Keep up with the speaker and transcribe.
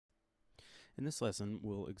In this lesson,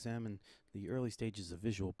 we'll examine the early stages of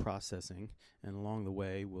visual processing, and along the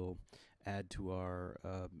way, we'll add to our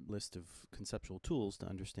list of conceptual tools to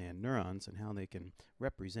understand neurons and how they can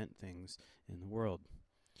represent things in the world.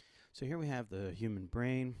 So here we have the human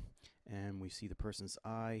brain, and we see the person's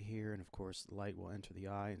eye here, and of course light will enter the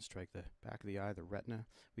eye and strike the back of the eye, the retina.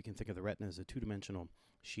 We can think of the retina as a two-dimensional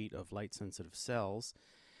sheet of light-sensitive cells,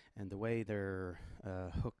 and the way they're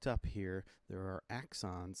hooked up here, there are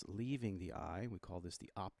axons leaving the eye. We call this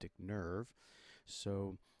the optic nerve.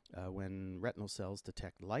 So when retinal cells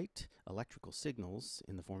detect light, electrical signals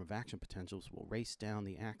in the form of action potentials will race down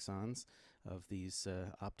the axons of these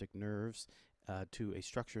optic nerves to a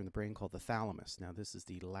structure in the brain called the thalamus. Now, this is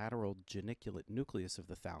the lateral geniculate nucleus of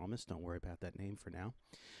the thalamus. Don't worry about that name for now.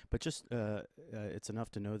 But just it's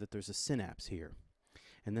enough to know that there's a synapse here.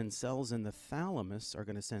 And then cells in the thalamus are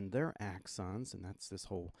going to send their axons, and that's this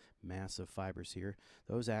whole mass of fibers here.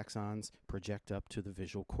 Those axons project up to the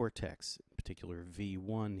visual cortex, in particular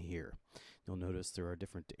V1 here. You'll notice there are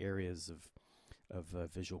different areas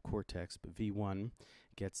of visual cortex, but V1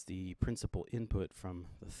 gets the principal input from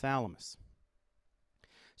the thalamus.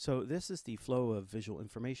 So this is the flow of visual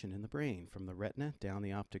information in the brain, from the retina down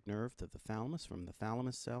the optic nerve to the thalamus. From the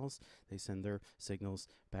thalamus cells, they send their signals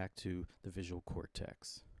back to the visual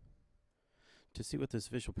cortex. To see what this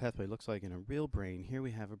visual pathway looks like in a real brain, here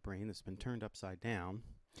we have a brain that's been turned upside down.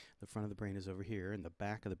 The front of the brain is over here, and the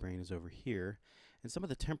back of the brain is over here. And some of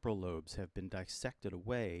the temporal lobes have been dissected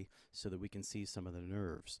away so that we can see some of the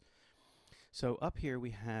nerves. So up here we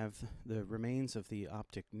have the remains of the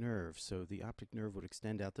optic nerve. So the optic nerve would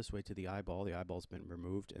extend out this way to the eyeball. The eyeball's been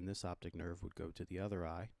removed, and this optic nerve would go to the other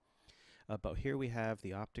eye. But here we have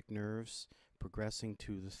the optic nerves progressing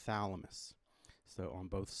to the thalamus, so on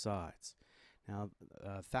both sides. Now,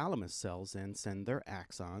 thalamus cells then send their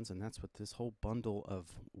axons, and that's what this whole bundle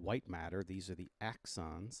of white matter, these are the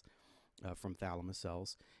axons, from thalamus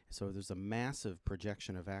cells. So there's a massive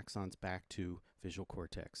projection of axons back to visual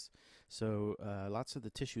cortex. So lots of the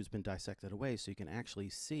tissue has been dissected away, so you can actually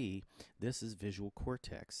see this is visual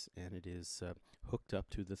cortex, and it is hooked up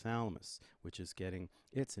to the thalamus, which is getting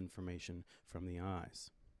its information from the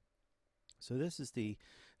eyes. So this is the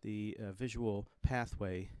visual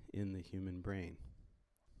pathway in the human brain.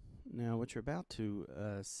 Now, what you're about to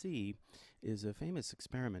see is a famous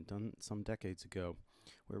experiment done some decades ago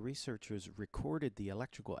where researchers recorded the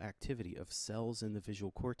electrical activity of cells in the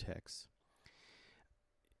visual cortex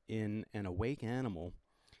in an awake animal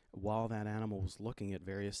while that animal was looking at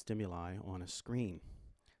various stimuli on a screen.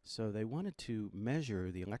 So they wanted to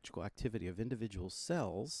measure the electrical activity of individual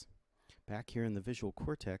cells back here in the visual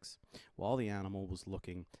cortex while the animal was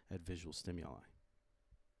looking at visual stimuli.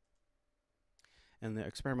 And the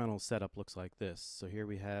experimental setup looks like this. So here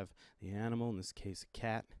we have the animal, in this case a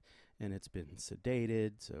cat, and it's been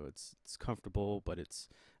sedated, so it's comfortable, but it's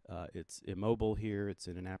immobile here. It's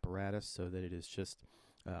in an apparatus so that it is just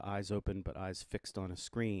eyes open but eyes fixed on a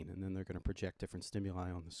screen, and then they're going to project different stimuli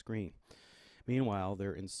on the screen. Meanwhile,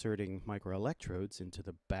 they're inserting microelectrodes into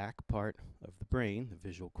the back part of the brain, the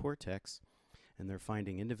visual cortex, and they're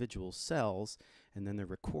finding individual cells, and then they're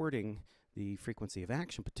recording the frequency of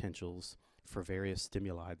action potentials for various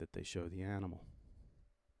stimuli that they show the animal.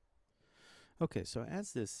 Okay, so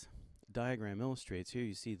as this diagram illustrates, here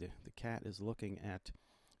you see the cat is looking at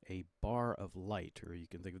a bar of light, or you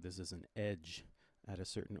can think of this as an edge at a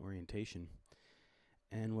certain orientation.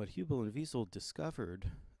 And what Hubel and Wiesel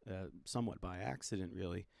discovered, somewhat by accident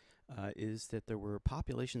really, is that there were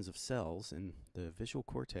populations of cells in the visual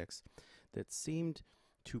cortex that seemed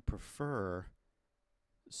to prefer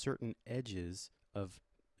certain edges of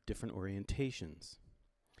different orientations.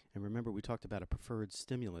 And remember, we talked about a preferred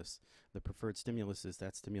stimulus. The preferred stimulus is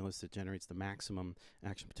that stimulus that generates the maximum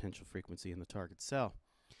action potential frequency in the target cell.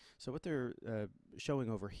 So what they're showing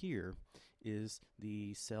over here is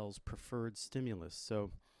the cell's preferred stimulus. So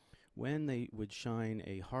when they would shine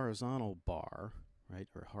a horizontal bar, right,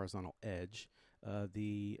 or horizontal edge,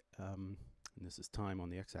 and this is time on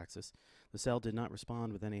the x-axis, the cell did not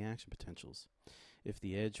respond with any action potentials. If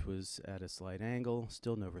the edge was at a slight angle,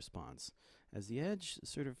 still no response. As the edge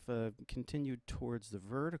sort of continued towards the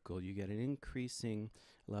vertical, you get an increasing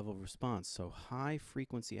level of response. So high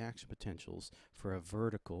frequency action potentials for a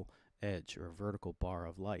vertical edge or a vertical bar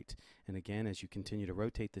of light. And again, as you continue to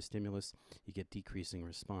rotate the stimulus, you get decreasing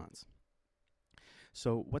response.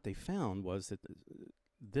 So what they found was that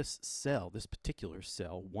this particular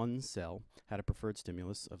cell, one cell, had a preferred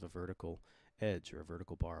stimulus of a vertical edge or a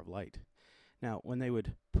vertical bar of light. Now, when they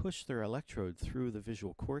would push their electrode through the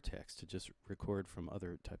visual cortex to just record from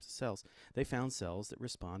other types of cells, they found cells that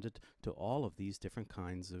responded to all of these different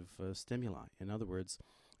kinds of stimuli. In other words,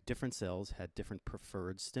 different cells had different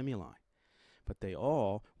preferred stimuli, but they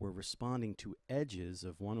all were responding to edges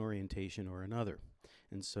of one orientation or another.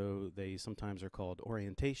 And so they sometimes are called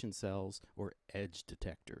orientation cells or edge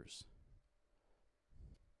detectors.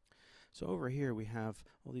 So over here we have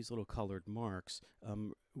all these little colored marks.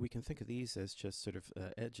 We can think of these as just sort of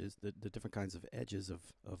edges, the different kinds of edges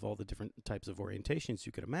of all the different types of orientations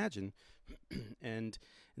you could imagine. and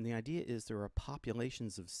the idea is there are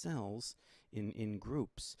populations of cells in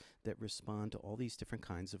groups that respond to all these different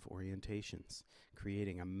kinds of orientations,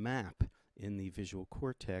 creating a map in the visual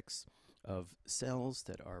cortex of cells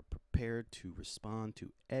that are prepared to respond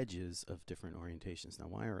to edges of different orientations. Now,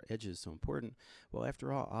 why are edges so important? Well,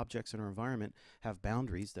 after all, objects in our environment have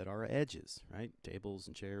boundaries that are edges, right? Tables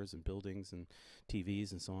and chairs and buildings and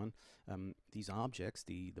TVs and so on. These objects,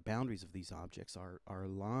 the boundaries of these objects are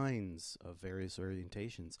lines of various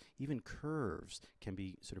orientations. Even curves can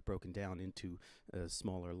be sort of broken down into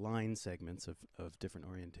smaller line segments of different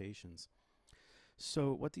orientations.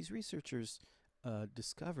 So what these researchers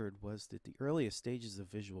discovered was that the earliest stages of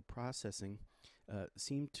visual processing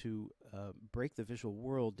seemed to break the visual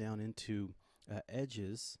world down into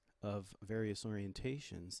edges of various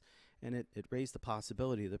orientations, and it raised the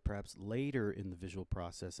possibility that perhaps later in the visual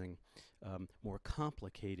processing more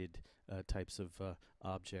complicated types of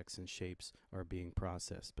objects and shapes are being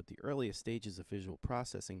processed. But the earliest stages of visual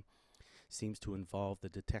processing seems to involve the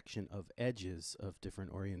detection of edges of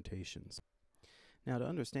different orientations. Now, to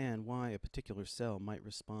understand why a particular cell might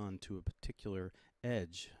respond to a particular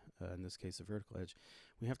edge, in this case a vertical edge,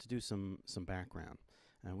 we have to do some background.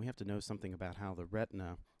 And we have to know something about how the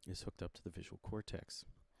retina is hooked up to the visual cortex.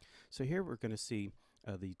 So here we're going to see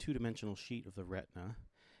the two-dimensional sheet of the retina,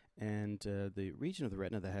 and the region of the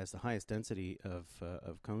retina that has the highest density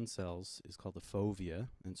of cone cells is called the fovea.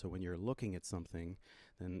 And so when you're looking at something,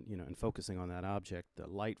 then and focusing on that object, the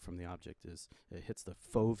light from the object hits the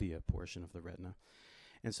fovea portion of the retina.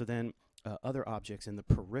 And so then other objects in the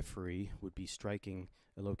periphery would be striking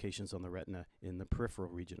locations on the retina in the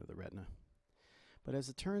peripheral region of the retina. But as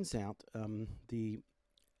it turns out, the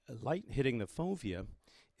light hitting the fovea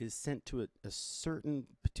is sent to a certain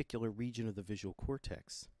particular region of the visual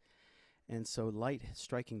cortex. And so light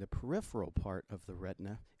striking the peripheral part of the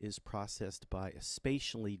retina is processed by a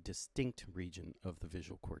spatially distinct region of the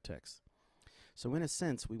visual cortex. So in a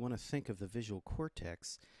sense, we want to think of the visual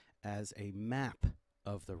cortex as a map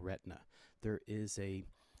of the retina. There is a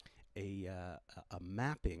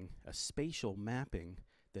mapping, a spatial mapping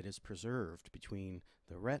that is preserved between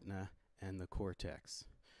the retina and the cortex.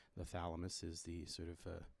 The thalamus is the sort of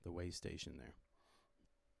the way station there.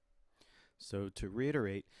 So to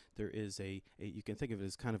reiterate, there is you can think of it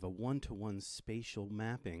as kind of a one-to-one spatial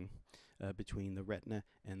mapping between the retina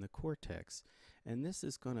and the cortex. And this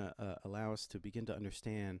is going to allow us to begin to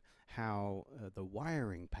understand how the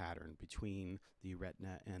wiring pattern between the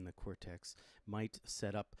retina and the cortex might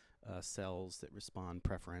set up cells that respond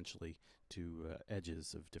preferentially to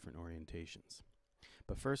edges of different orientations.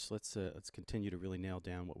 But first, let's continue to really nail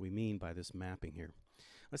down what we mean by this mapping here.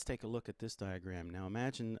 Let's take a look at this diagram. Now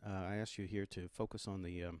imagine I asked you here to focus on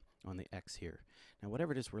the X here. Now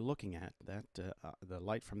whatever it is we're looking at, that the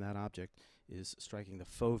light from that object is striking the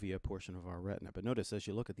fovea portion of our retina. But notice as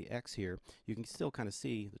you look at the X here, you can still kind of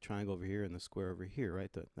see the triangle over here and the square over here,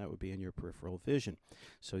 right? That would be in your peripheral vision.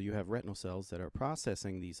 So you have retinal cells that are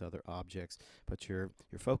processing these other objects, but your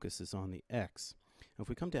focus is on the X. Now if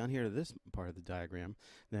we come down here to this part of the diagram,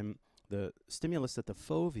 then the stimulus at the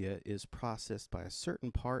fovea is processed by a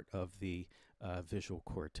certain part of the visual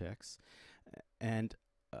cortex, and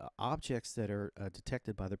objects that are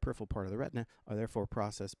detected by the peripheral part of the retina are therefore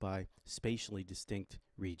processed by spatially distinct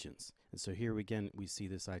regions. And so here again we see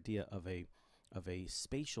this idea of a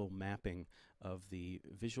spatial mapping of the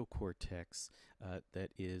visual cortex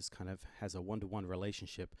that is kind of has a one-to-one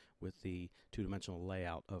relationship with the two-dimensional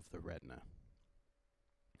layout of the retina.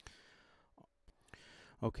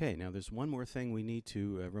 Okay, now there's one more thing we need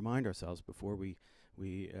to remind ourselves before we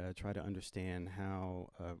try to understand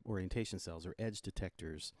how orientation cells or edge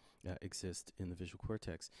detectors exist in the visual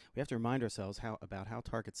cortex. We have to remind ourselves about how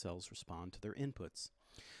target cells respond to their inputs.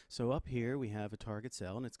 So up here we have a target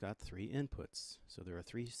cell and it's got 3 inputs. So there are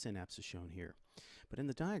 3 synapses shown here. But in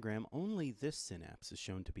the diagram, only this synapse is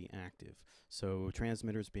shown to be active. So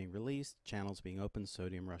transmitters being released, channels being opened,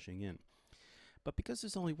 sodium rushing in. But because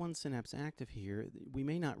there's only one synapse active here, we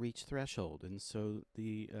may not reach threshold, and so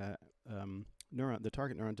the neuron, the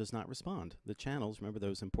target neuron, does not respond. The channels, remember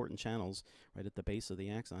those important channels right at the base of the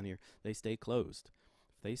axon here, they stay closed.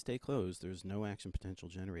 If they stay closed, there's no action potential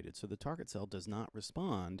generated. So the target cell does not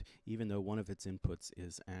respond even though one of its inputs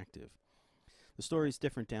is active. The story is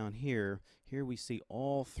different down here. Here we see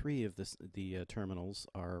all three of the terminals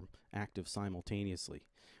are active simultaneously,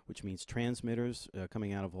 which means transmitters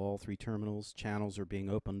coming out of all three terminals, channels are being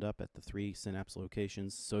opened up at the three synapse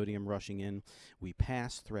locations, sodium rushing in, we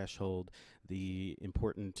pass threshold, the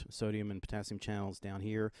important sodium and potassium channels down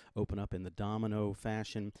here open up in the domino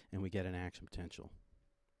fashion, and we get an action potential.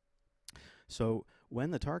 So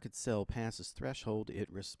when the target cell passes threshold, it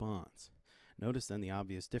responds. Notice then the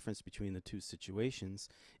obvious difference between the two situations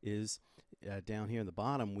is down here in the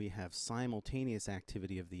bottom we have simultaneous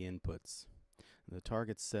activity of the inputs. The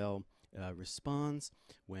target cell responds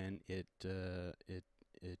when it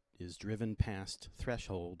is driven past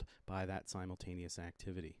threshold by that simultaneous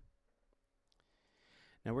activity.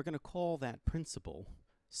 Now we're going to call that principle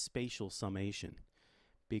spatial summation,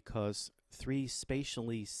 because three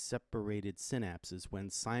spatially separated synapses, when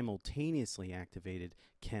simultaneously activated,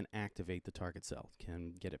 can activate the target cell,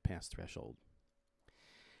 can get it past threshold.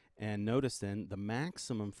 And notice then the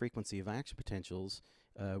maximum frequency of action potentials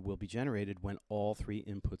will be generated when all three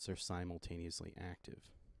inputs are simultaneously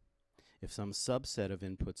active. If some subset of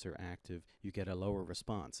inputs are active, you get a lower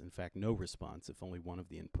response. In fact, no response if only one of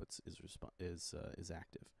the inputs is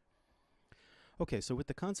active. Okay, so with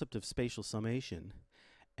the concept of spatial summation,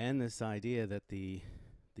 and this idea that the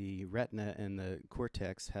retina and the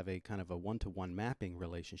cortex have a kind of a one-to-one mapping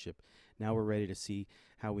relationship, now we're ready to see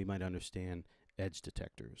how we might understand edge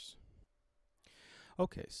detectors.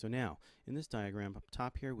 Okay, so now in this diagram up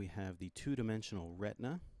top here we have the two-dimensional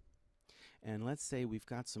retina, and let's say we've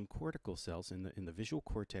got some cortical cells in the visual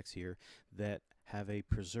cortex here that have a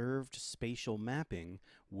preserved spatial mapping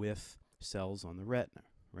with cells on the retina,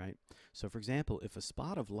 right? So for example, if a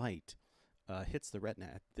spot of light hits the retina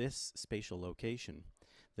at this spatial location,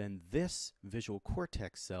 then this visual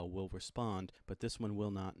cortex cell will respond, but this one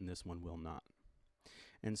will not and this one will not.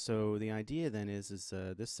 And so the idea then is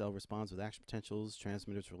this cell responds with action potentials,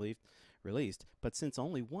 transmitters released, but since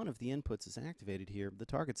only one of the inputs is activated here, the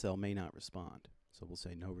target cell may not respond. So we'll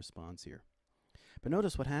say no response here. But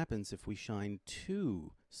notice what happens if we shine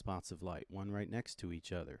two spots of light, one right next to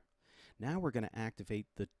each other. Now we're going to activate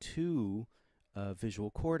the two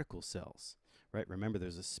visual cortical cells. Right? Remember,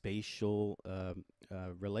 there's a spatial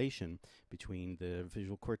relation between the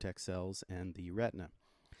visual cortex cells and the retina.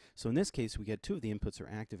 So in this case, we get two of the inputs are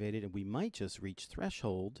activated, and we might just reach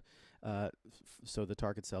threshold, so the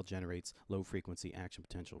target cell generates low-frequency action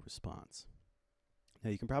potential response.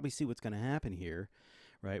 Now you can probably see what's going to happen here,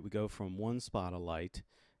 right? We go from one spot of light,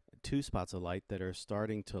 two spots of light that are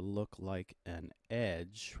starting to look like an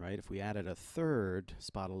edge, right? If we added a third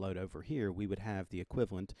spot of light over here, we would have the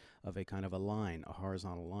equivalent of a kind of a line, a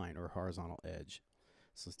horizontal line or a horizontal edge.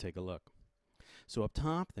 So let's take a look. So up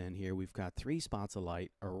top then here we've got three spots of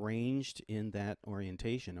light arranged in that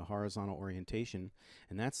orientation, a horizontal orientation,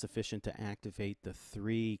 and that's sufficient to activate the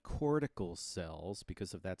three cortical cells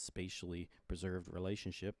because of that spatially preserved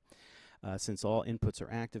relationship. Since all inputs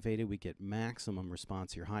are activated, we get maximum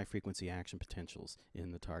response here, high frequency action potentials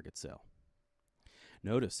in the target cell.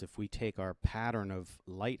 Notice if we take our pattern of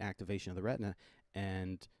light activation of the retina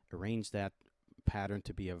and arrange that pattern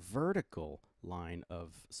to be a vertical line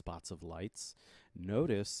of spots of lights,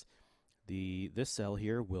 notice this cell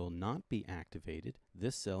here will not be activated,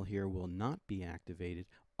 this cell here will not be activated,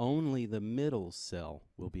 only the middle cell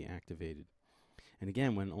will be activated. And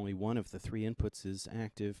again, when only one of the three inputs is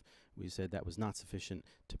active, we said that was not sufficient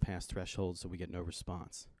to pass threshold, so we get no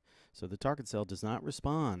response. So the target cell does not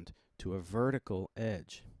respond to a vertical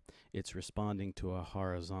edge. It's responding to a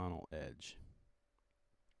horizontal edge.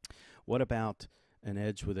 What about an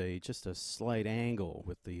edge with just a slight angle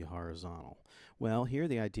with the horizontal? Well, here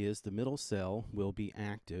the idea is the middle cell will be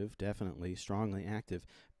active, definitely strongly active,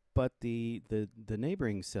 but the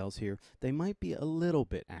neighboring cells here, they might be a little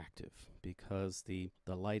bit active because the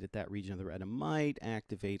light at that region of the retina might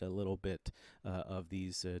activate a little bit of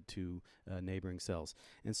these two neighboring cells.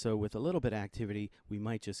 And so with a little bit activity, we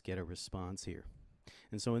might just get a response here.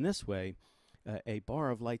 And so in this way, a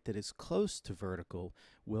bar of light that is close to vertical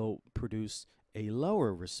will produce a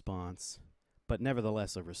lower response, but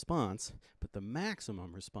nevertheless a response, but the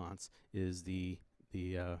maximum response is the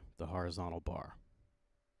horizontal bar.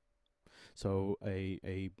 So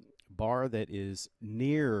a bar that is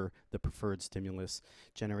near the preferred stimulus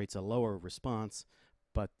generates a lower response,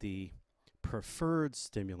 but the preferred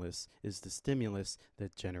stimulus is the stimulus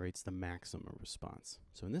that generates the maximum response.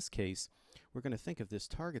 So in this case, we're going to think of this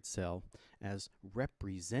target cell as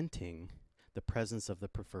representing the presence of the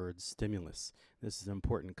preferred stimulus. This is an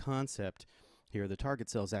important concept. Here, the target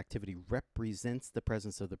cell's activity represents the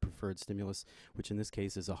presence of the preferred stimulus, which in this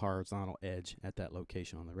case is a horizontal edge at that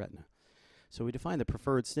location on the retina. So we define the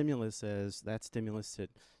preferred stimulus as that stimulus that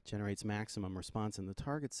generates maximum response in the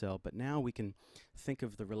target cell, but now we can think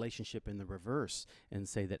of the relationship in the reverse and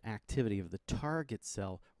say that activity of the target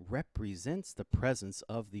cell represents the presence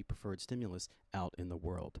of the preferred stimulus out in the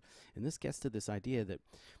world. And this gets to this idea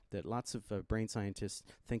that lots of brain scientists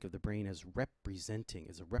think of the brain as representing,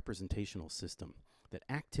 as a representational system, that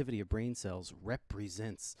activity of brain cells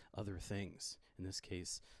represents other things, in this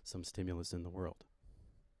case, some stimulus in the world.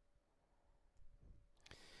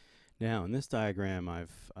 Now, in this diagram,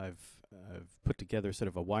 I've put together sort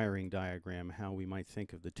of a wiring diagram how we might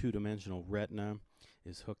think of the two-dimensional retina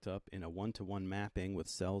is hooked up in a one-to-one mapping with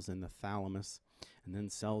cells in the thalamus, and then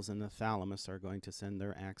cells in the thalamus are going to send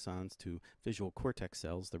their axons to visual cortex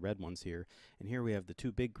cells, the red ones here, and here we have the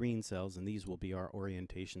two big green cells, and these will be our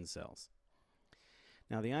orientation cells.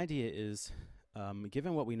 Now, the idea is,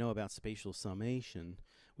 given what we know about spatial summation,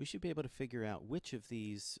 we should be able to figure out which of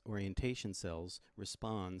these orientation cells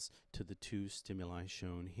responds to the two stimuli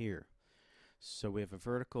shown here. So we have a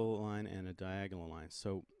vertical line and a diagonal line.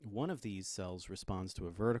 So one of these cells responds to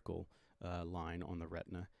a vertical line on the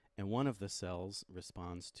retina, and one of the cells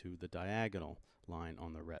responds to the diagonal line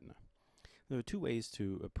on the retina. There are two ways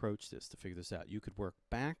to approach this, to figure this out. You could work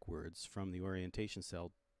backwards from the orientation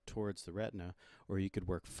cell towards the retina, or you could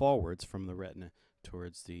work forwards from the retina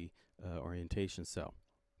towards the orientation cell.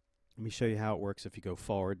 Let me show you how it works if you go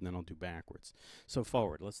forward, and then I'll do backwards. So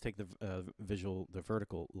forward, let's take the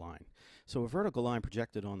vertical line. So a vertical line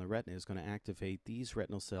projected on the retina is going to activate these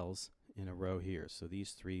retinal cells in a row here. So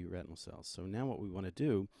these three retinal cells. So now what we want to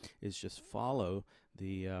do is just follow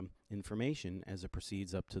the information as it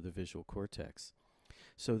proceeds up to the visual cortex.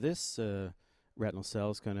 So this retinal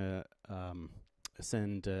cell is going to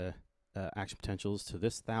send action potentials to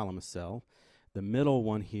this thalamus cell. The middle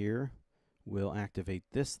one here will activate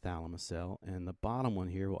this thalamus cell, and the bottom one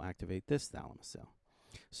here will activate this thalamus cell.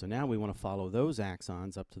 So now we want to follow those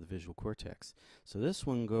axons up to the visual cortex. So this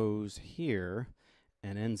one goes here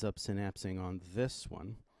and ends up synapsing on this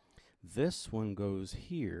one. This one goes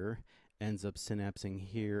here, ends up synapsing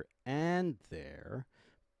here and there.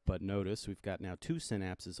 But notice we've got now two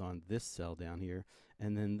synapses on this cell down here,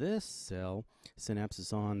 and then this cell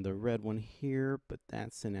synapses on the red one here, but that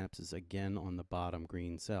synapses again on the bottom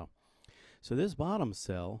green cell. So this bottom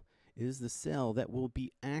cell is the cell that will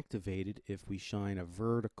be activated if we shine a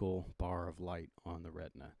vertical bar of light on the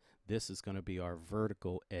retina. This is going to be our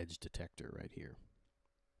vertical edge detector right here.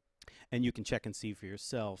 And you can check and see for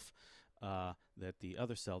yourself that the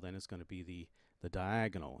other cell then is going to be the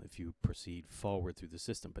diagonal if you proceed forward through the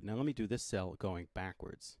system. But now let me do this cell going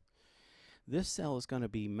backwards. This cell is going to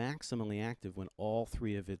be maximally active when all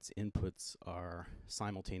three of its inputs are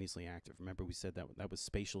simultaneously active. Remember, we said that was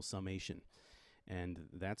spatial summation, and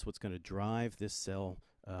that's what's going to drive this cell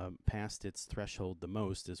past its threshold the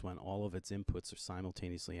most, is when all of its inputs are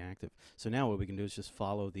simultaneously active. So now what we can do is just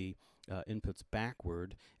follow the inputs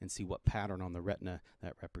backward and see what pattern on the retina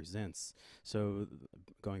that represents. So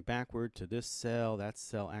going backward to this cell, that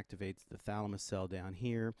cell activates the thalamus cell down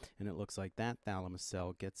here, and it looks like that thalamus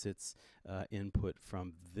cell gets its input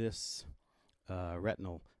from this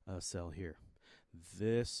retinal cell here.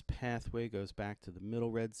 This pathway goes back to the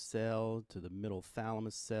middle red cell, to the middle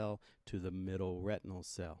thalamus cell, to the middle retinal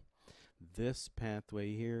cell. This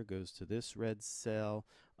pathway here goes to this red cell,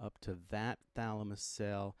 up to that thalamus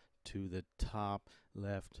cell, to the top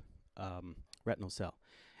left retinal cell.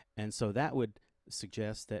 And so that would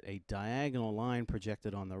suggest that a diagonal line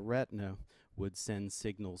projected on the retina would send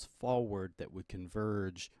signals forward that would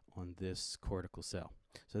converge on this cortical cell.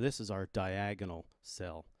 So this is our diagonal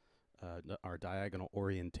cell, our diagonal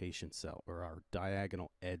orientation cell, or our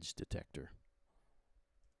diagonal edge detector.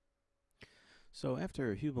 So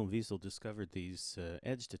after Hubel and Wiesel discovered these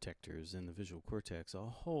edge detectors in the visual cortex, a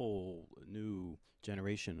whole new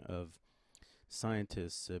generation of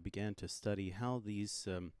scientists began to study how these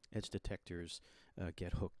edge detectors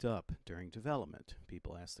get hooked up during development.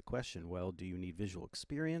 People ask the question, well, do you need visual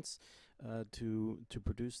experience to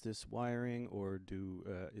produce this wiring, or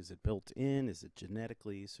is it built in? Is it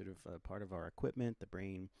genetically sort of part of our equipment? The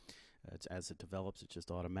brain, as it develops, it just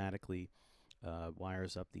automatically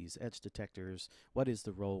wires up these edge detectors. What is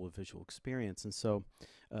the role of visual experience? And so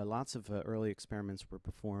lots of early experiments were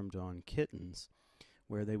performed on kittens,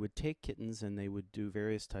 where they would take kittens and they would do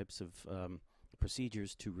various types of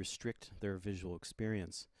procedures to restrict their visual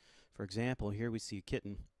experience. For example, here we see a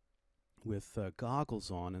kitten with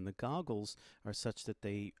goggles on, and the goggles are such that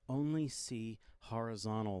they only see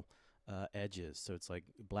horizontal edges. So it's like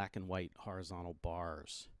black and white horizontal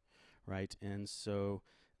bars, right? And so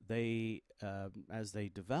they, as they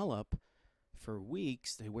develop, for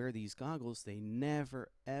weeks they wear these goggles. They never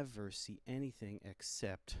ever see anything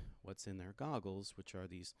except what's in their goggles, which are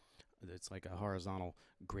these, it's like a horizontal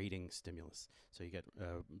grating stimulus. So you get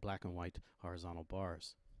black and white horizontal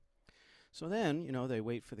bars. So then, they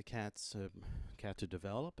wait for the cat to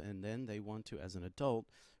develop, and then they want to, as an adult,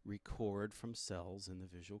 record from cells in the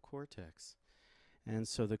visual cortex. And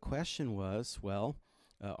so the question was, well,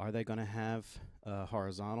 are they going to have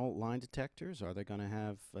horizontal line detectors? Are they going to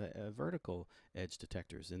have vertical edge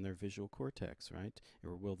detectors in their visual cortex, right?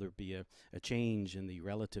 Or will there be a change in the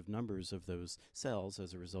relative numbers of those cells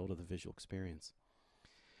as a result of the visual experience?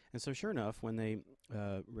 And so sure enough, when they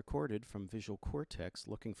recorded from visual cortex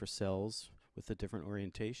looking for cells with the different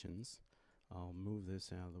orientations, I'll move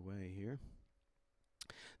this out of the way here,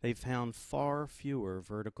 they found far fewer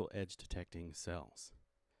vertical edge detecting cells.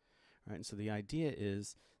 Right? And so the idea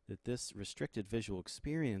is that this restricted visual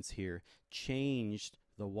experience here changed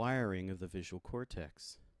the wiring of the visual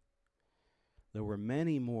cortex. There were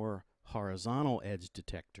many more horizontal edge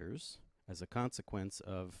detectors as a consequence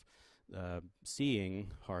of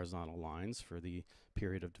seeing horizontal lines for the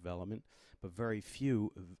period of development, but very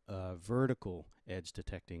few vertical edge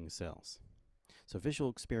detecting cells. So visual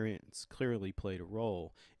experience clearly played a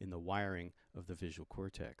role in the wiring of the visual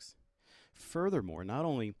cortex. Furthermore, not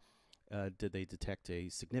only did they detect a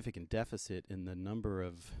significant deficit in the number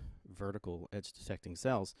of vertical edge detecting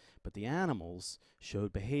cells, but the animals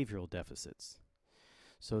showed behavioral deficits.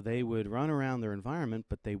 So they would run around their environment,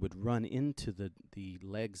 but they would run into the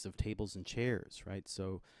legs of tables and chairs, right?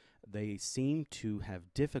 So they seem to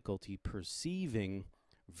have difficulty perceiving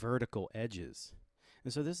vertical edges.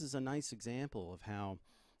 And so this is a nice example of how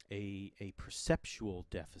a perceptual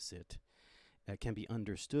deficit can be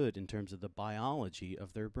understood in terms of the biology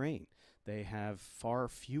of their brain. They have far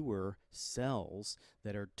fewer cells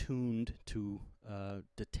that are tuned to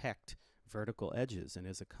detect vertical edges, and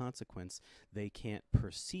as a consequence, they can't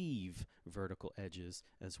perceive vertical edges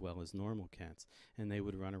as well as normal cats, and they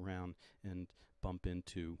would run around and bump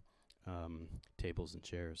into tables and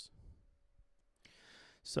chairs.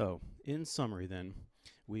 So, in summary then,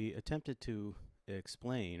 we attempted to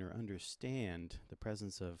explain or understand the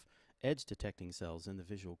presence of edge detecting cells in the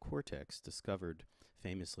visual cortex, discovered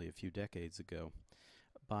famously a few decades ago,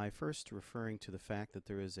 by first referring to the fact that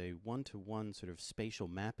there is a one-to-one sort of spatial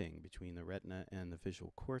mapping between the retina and the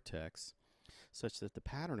visual cortex, such that the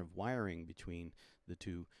pattern of wiring between the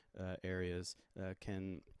two areas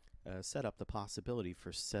can set up the possibility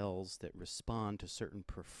for cells that respond to certain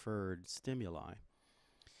preferred stimuli.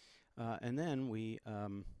 And then we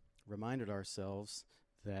reminded ourselves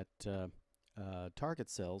that target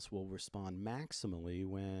cells will respond maximally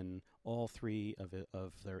when all three of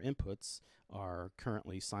their inputs are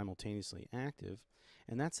currently simultaneously active,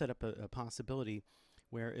 and that set up a possibility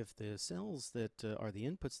where if the cells that are the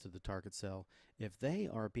inputs to the target cell, if they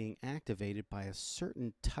are being activated by a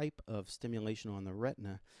certain type of stimulation on the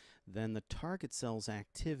retina, then the target cell's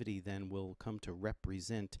activity then will come to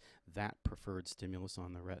represent that preferred stimulus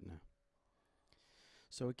on the retina.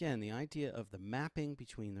 So again, the idea of the mapping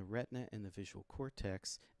between the retina and the visual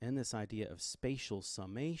cortex and this idea of spatial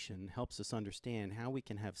summation helps us understand how we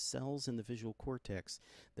can have cells in the visual cortex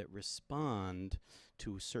that respond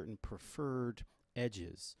to certain preferred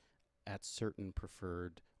edges at certain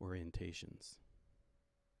preferred orientations.